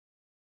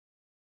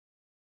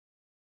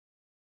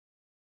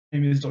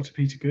name is Dr.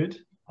 Peter Good.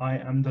 I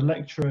am the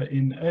lecturer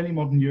in Early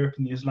Modern Europe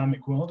and the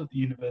Islamic World at the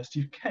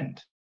University of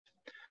Kent.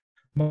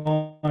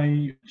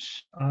 My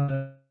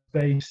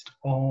based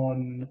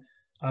on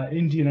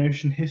Indian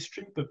Ocean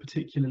history, but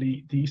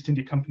particularly the East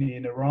India Company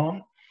in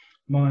Iran.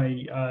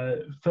 My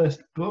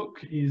first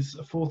book is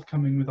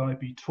forthcoming with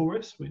IB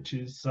Tauris, which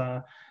is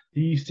the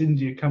East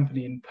India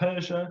Company in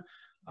Persia,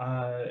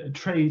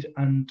 trade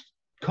and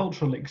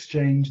cultural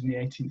exchange in the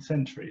 18th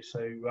century. So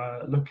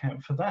look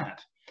out for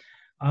that.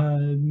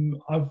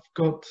 I've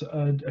got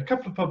a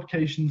couple of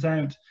publications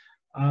out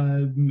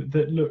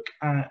that look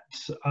at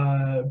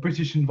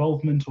British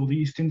involvement, or the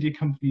East India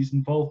Company's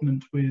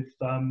involvement with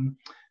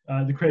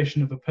the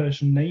creation of a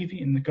Persian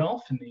navy in the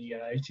Gulf in the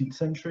 18th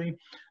century,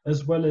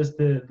 as well as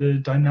the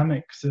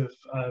dynamics of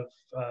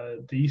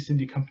the East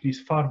India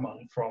Company's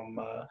Farman from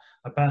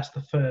Abbas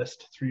I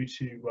through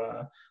to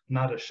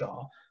Nader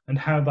Shah, and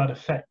how that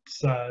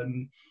affects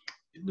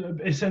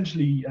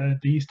essentially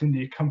the East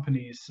India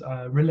Company's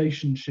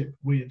relationship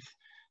with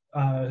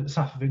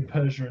Safavid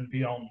Persia and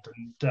beyond,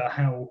 and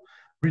how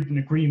written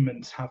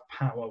agreements have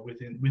power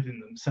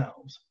within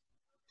themselves.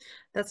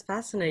 That's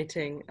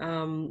fascinating.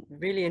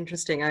 Really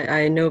interesting.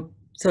 I know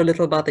so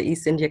little about the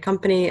East India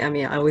Company. I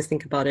mean, I always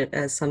think about it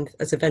as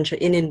a venture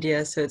in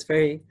India, so it's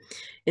very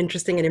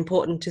interesting and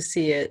important to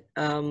see it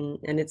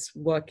and its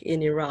work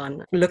in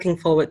Iran. Looking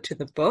forward to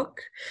the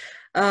book.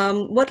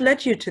 What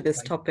led you to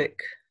this topic?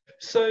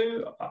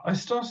 So I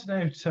started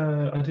out,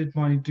 I did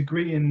my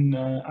degree in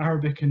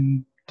Arabic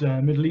and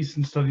Middle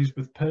Eastern Studies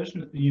with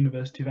Persian at the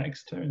University of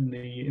Exeter in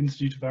the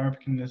Institute of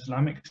Arabic and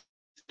Islamic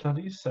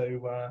Studies.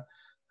 So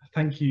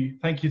thank you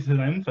to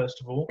them,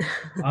 first of all.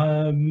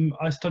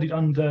 I studied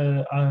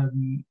under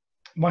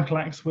Michael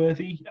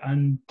Axworthy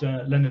and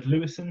Leonard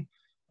Lewison.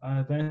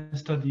 They're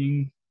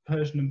studying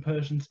Persian and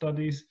Persian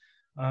studies.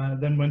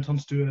 Then went on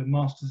to do a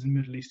master's in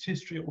Middle East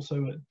history,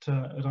 also at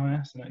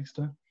IS in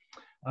Exeter.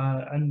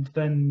 And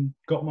then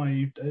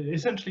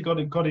essentially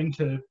got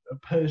into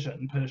Persia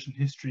and Persian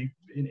history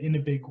in a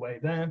big way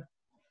there.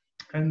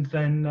 And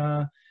then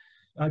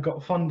I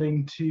got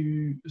funding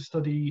to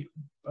study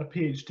a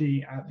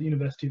PhD at the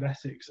University of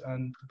Essex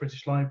and the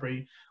British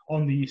Library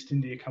on the East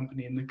India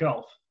Company in the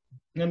Gulf.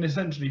 And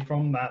essentially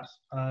from that,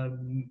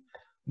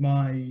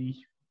 my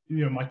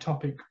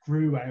topic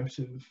grew out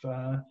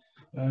of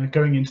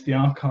going into the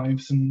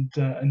archives and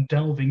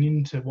delving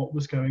into what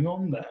was going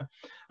on there.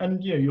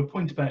 And your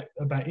point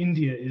about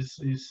India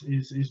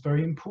is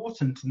very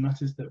important, and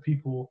that is that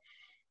people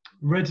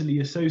readily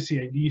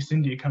associate the East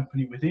India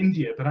Company with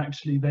India, but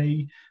actually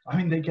they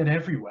get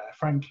everywhere.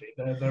 Frankly,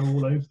 they're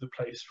all over the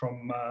place,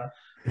 from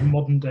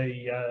modern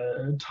day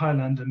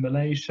Thailand and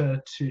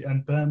Malaysia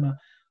and Burma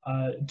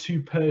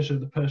to Persia,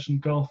 the Persian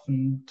Gulf,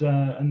 and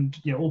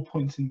all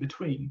points in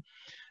between.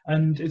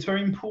 And it's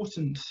very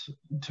important,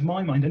 to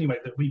my mind anyway,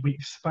 that we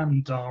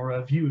expand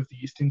our view of the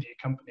East India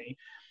Company,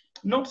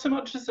 not so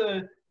much as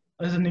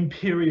an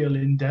imperial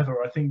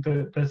endeavour. I think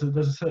that there's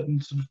a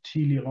certain sort of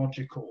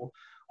teleological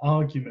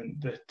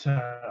argument that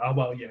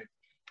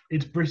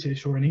it's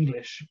British or an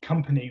English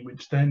company,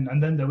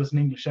 and then there was an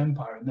English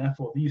empire, and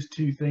therefore these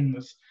two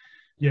things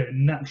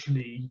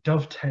naturally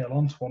dovetail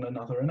onto one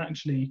another. And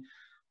actually,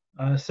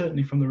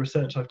 certainly from the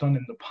research I've done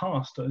in the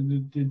past,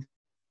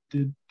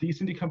 the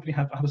East India Company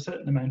have a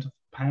certain amount of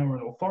power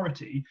and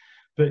authority,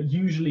 but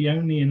usually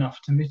only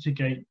enough to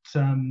mitigate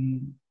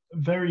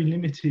very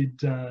limited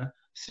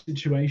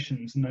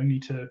situations, and only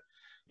to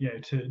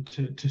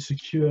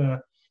secure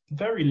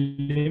very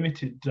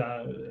limited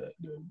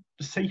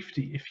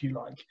safety, if you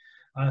like.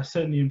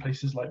 Certainly in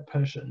places like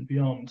Persia and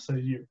beyond. So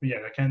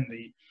again,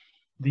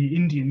 the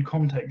Indian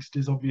context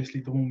is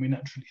obviously the one we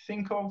naturally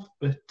think of,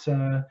 but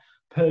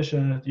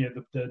Persia,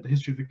 the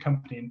history of the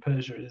company in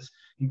Persia is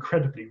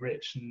incredibly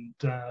rich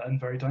and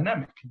very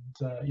dynamic.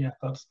 And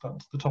that's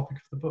the topic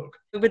of the book.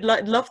 I would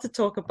love to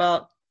talk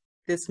about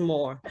this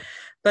more,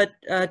 but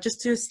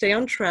just to stay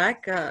on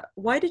track,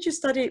 why did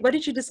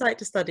you decide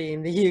to study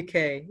in the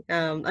UK?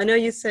 I know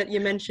you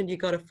mentioned you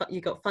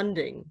got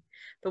funding,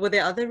 but were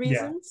there other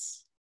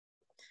reasons?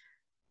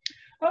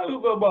 Oh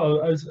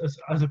well, as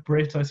a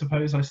Brit, I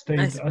suppose I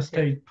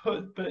stayed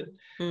put,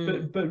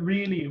 but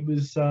really it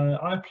was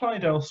I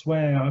applied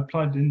elsewhere. I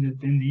applied in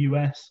the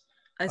US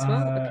as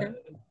well. Okay.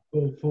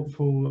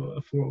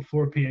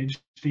 For a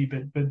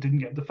PhD, but didn't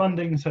get the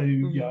funding. So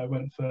I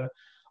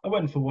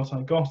went for what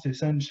I got,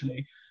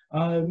 essentially.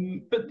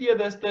 But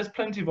there's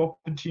plenty of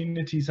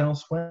opportunities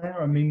elsewhere.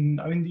 I mean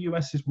the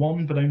US is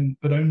one, but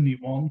only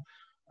one.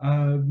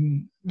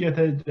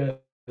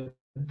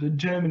 The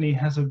Germany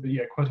has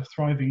quite a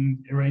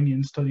thriving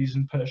Iranian Studies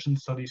and Persian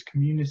Studies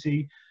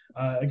community.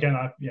 Again,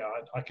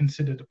 I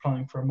considered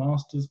applying for a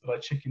master's, but I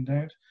chickened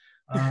out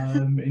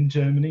in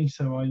Germany.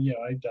 So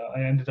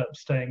I ended up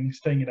staying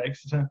at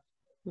Exeter.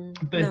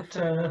 But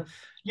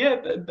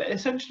but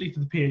essentially for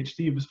the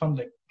PhD, it was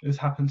funding. It was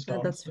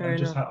happenstance. That's fair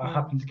enough. I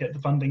happened to get the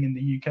funding in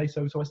the UK,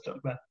 so I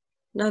stuck there.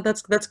 No,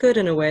 that's good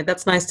in a way.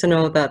 That's nice to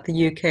know that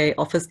the UK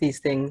offers these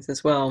things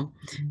as well,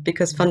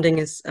 because funding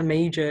is a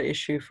major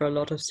issue for a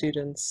lot of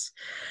students.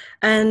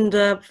 And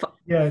Yeah, it is.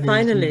 Yeah.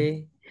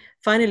 finally,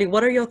 finally,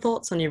 what are your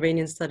thoughts on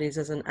Iranian studies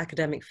as an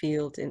academic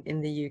field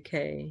in the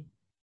UK?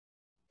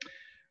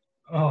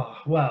 Oh,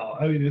 wow.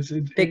 I mean,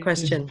 Big it's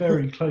question.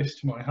 very close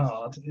to my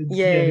heart.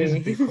 Yeah, it is a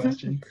Yay. big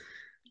question.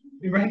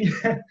 Iranian,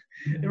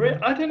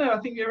 I don't know. I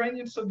think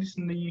Iranian studies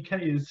in the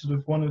UK is sort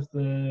of one of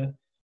the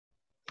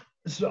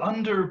sort of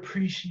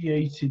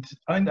underappreciated.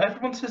 I mean,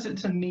 everyone says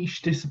it's a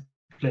niche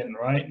discipline,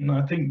 right? And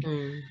I think,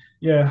 Mm,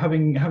 yeah,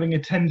 having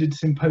attended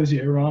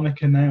Symposia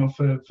Iranica now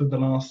for the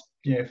last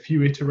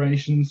few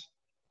iterations,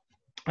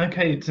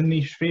 okay, it's a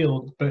niche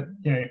field, but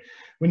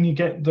when you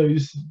get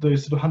those sort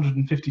of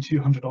 150,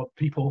 200 odd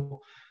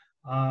people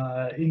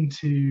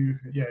into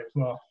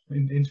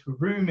into a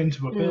room,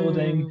 into a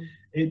building, mm,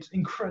 it's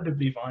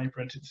incredibly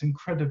vibrant, it's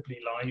incredibly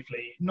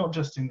lively, not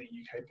just in the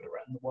UK but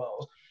around the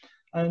world.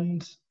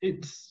 And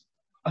it's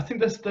I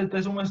think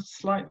there's almost a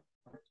slight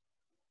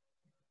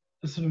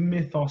sort of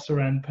mythos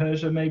around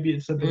Persia. Maybe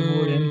it's a bit of mm.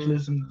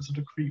 Orientalism that sort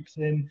of creeps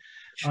in,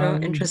 Sure,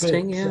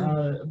 interesting,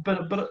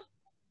 but yeah.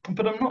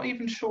 but I'm not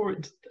even sure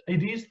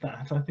it is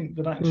that. I think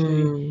that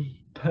actually Mm,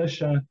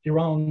 Persia,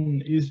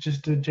 Iran is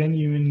just a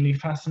genuinely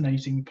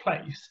fascinating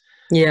place,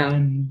 yeah,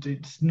 and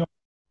it's not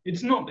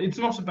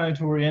about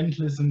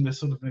Orientalism, the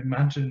sort of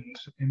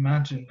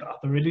imagined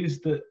other. It is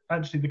that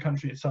actually the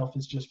country itself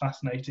is just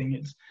fascinating.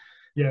 It's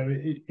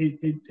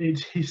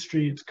its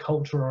history, its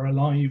culture are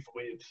alive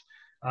with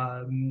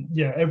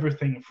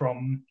everything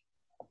from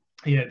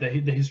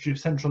the history of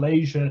Central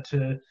Asia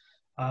to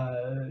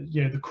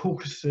the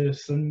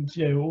Caucasus, and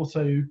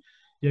also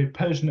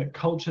Persianate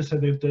culture. So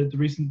the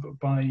recent book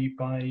by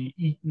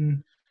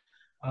Eaton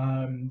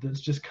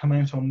that's just come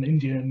out on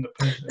India and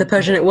the the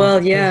Persian Persianate part of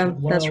world, the yeah,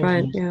 Persianate that's world,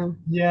 right, and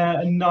yeah.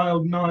 and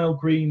Nile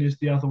Green is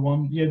the other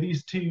one. Yeah,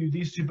 these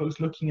two books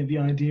looking at the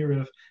idea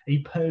of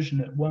a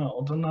Persianate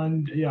world, and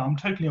I'm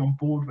totally on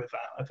board with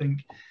that. I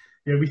think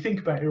we think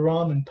about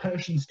Iran and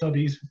Persian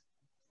studies,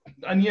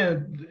 and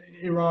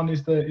Iran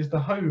is the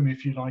home,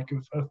 if you like,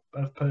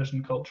 of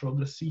Persian culture, or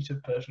the seat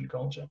of Persian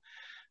culture.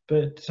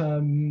 But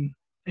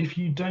if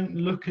you don't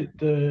look at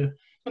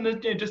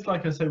just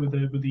like I say with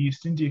the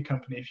East India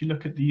Company, if you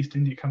look at the East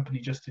India Company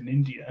just in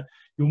India,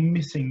 you're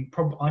missing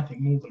I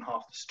think more than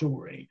half the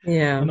story.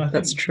 Yeah, And I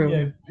that's think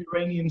true.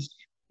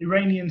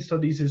 Iranian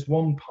studies is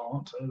one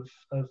part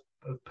of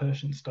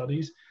Persian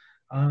studies,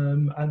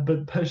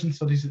 but Persian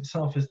studies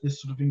itself is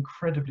this sort of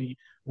incredibly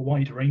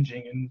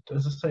wide-ranging and,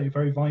 as I say,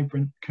 very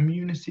vibrant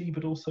community,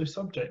 but also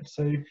subject.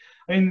 So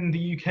in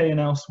the UK and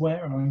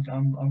elsewhere, I'm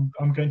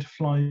going to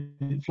fly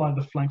the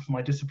flag for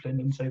my discipline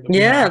and say that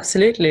Yeah,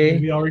 absolutely.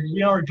 we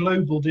are a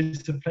global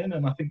discipline,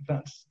 and I think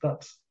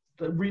that's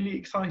really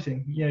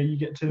exciting. You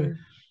get to Yeah.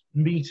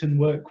 meet and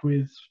work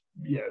with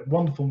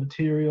wonderful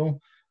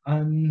material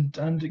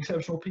and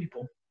exceptional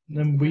people,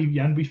 and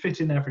Yeah, we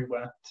fit in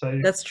everywhere. So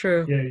that's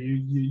true.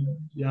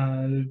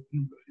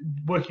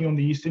 working on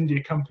the East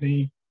India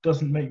Company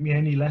doesn't make me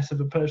any less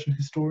of a Persian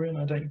historian,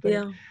 I don't think.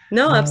 Yeah.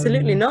 No,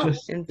 absolutely not.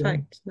 Just In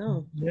fact,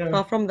 no, yeah,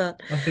 far from that.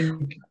 I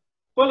think.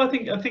 Well, I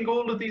think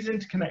all of these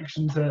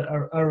interconnections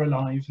are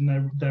alive,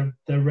 and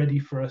they're ready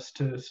for us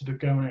to sort of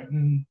go out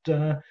and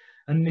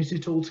knit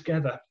it all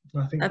together.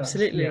 And I think that's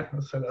Absolutely.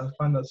 so I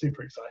find that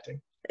super exciting.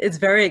 It's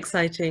very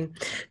exciting.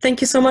 Thank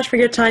you so much for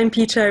your time,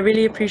 Peter. I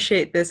really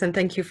appreciate this, and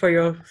thank you for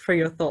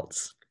your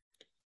thoughts.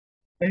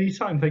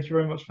 Anytime. Thank you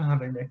very much for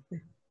having me.